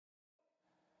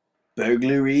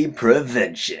Burglary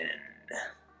Prevention.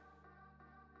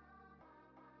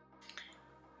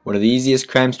 One of the easiest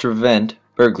crimes to prevent,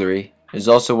 burglary, is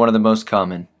also one of the most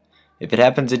common. If it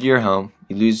happens at your home,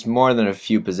 you lose more than a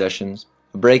few possessions.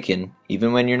 A break-in,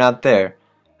 even when you're not there,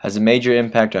 has a major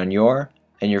impact on your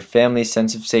and your family's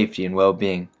sense of safety and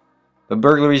well-being. But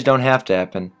burglaries don't have to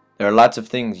happen. There are lots of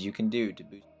things you can do to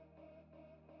boost.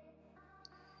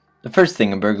 The first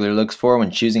thing a burglar looks for when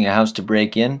choosing a house to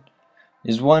break in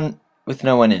is one with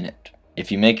no one in it.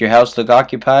 If you make your house look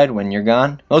occupied when you're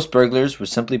gone, most burglars will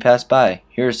simply pass by.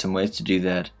 Here are some ways to do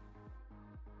that.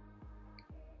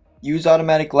 Use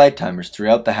automatic light timers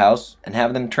throughout the house and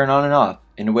have them turn on and off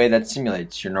in a way that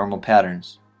simulates your normal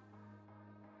patterns.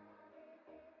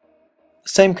 The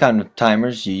same kind of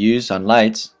timers you use on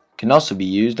lights can also be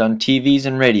used on TVs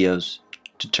and radios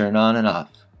to turn on and off.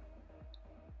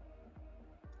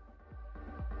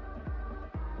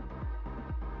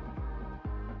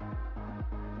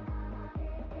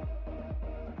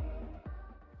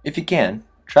 If you can,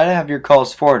 try to have your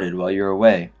calls forwarded while you're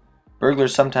away.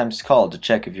 Burglars sometimes call to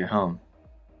check if you're home.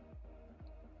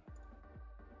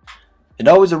 And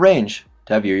always arrange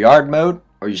to have your yard mowed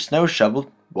or your snow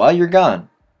shoveled while you're gone.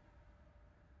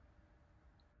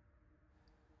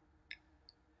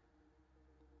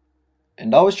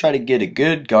 And always try to get a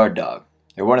good guard dog.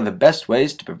 They're one of the best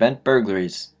ways to prevent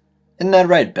burglaries. Isn't that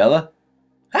right, Bella?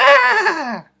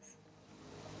 Ah!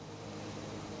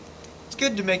 It's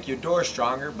good to make your door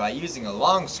stronger by using a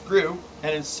long screw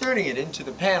and inserting it into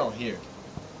the panel here,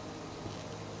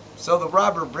 so the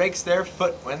robber breaks their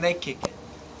foot when they kick it.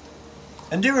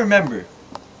 And do remember,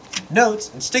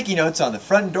 notes and sticky notes on the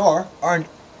front door are an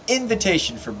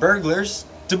invitation for burglars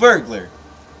to burglar.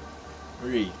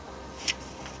 Read.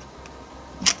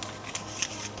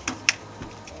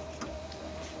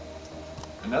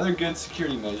 Another good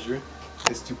security measure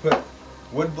is to put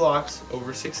wood blocks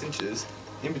over 6 inches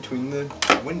in between the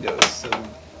windows so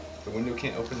the window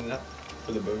can't open it up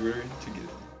for the burglar to get in.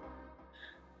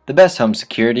 The best home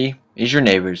security is your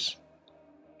neighbors.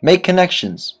 Make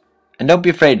connections, and don't be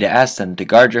afraid to ask them to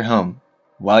guard your home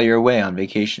while you're away on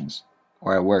vacations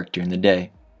or at work during the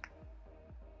day.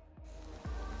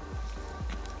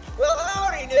 Well,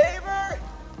 howdy, neighbor!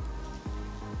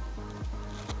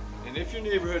 And if your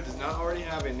neighborhood does not already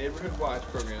have a neighborhood watch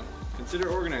program, consider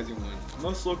organizing one.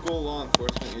 Most local law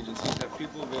enforcement agencies have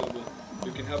people available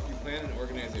who can help you plan and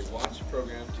organize a watch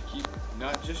program to keep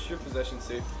not just your possessions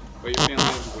safe, but your family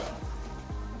as well.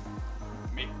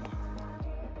 Make one.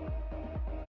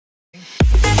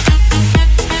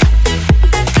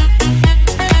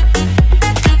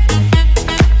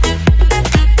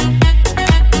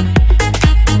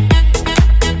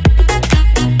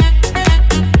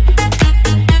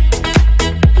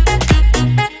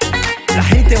 La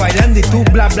gente bailando y tú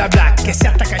bla bla bla, que se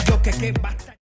ataca yo que basta.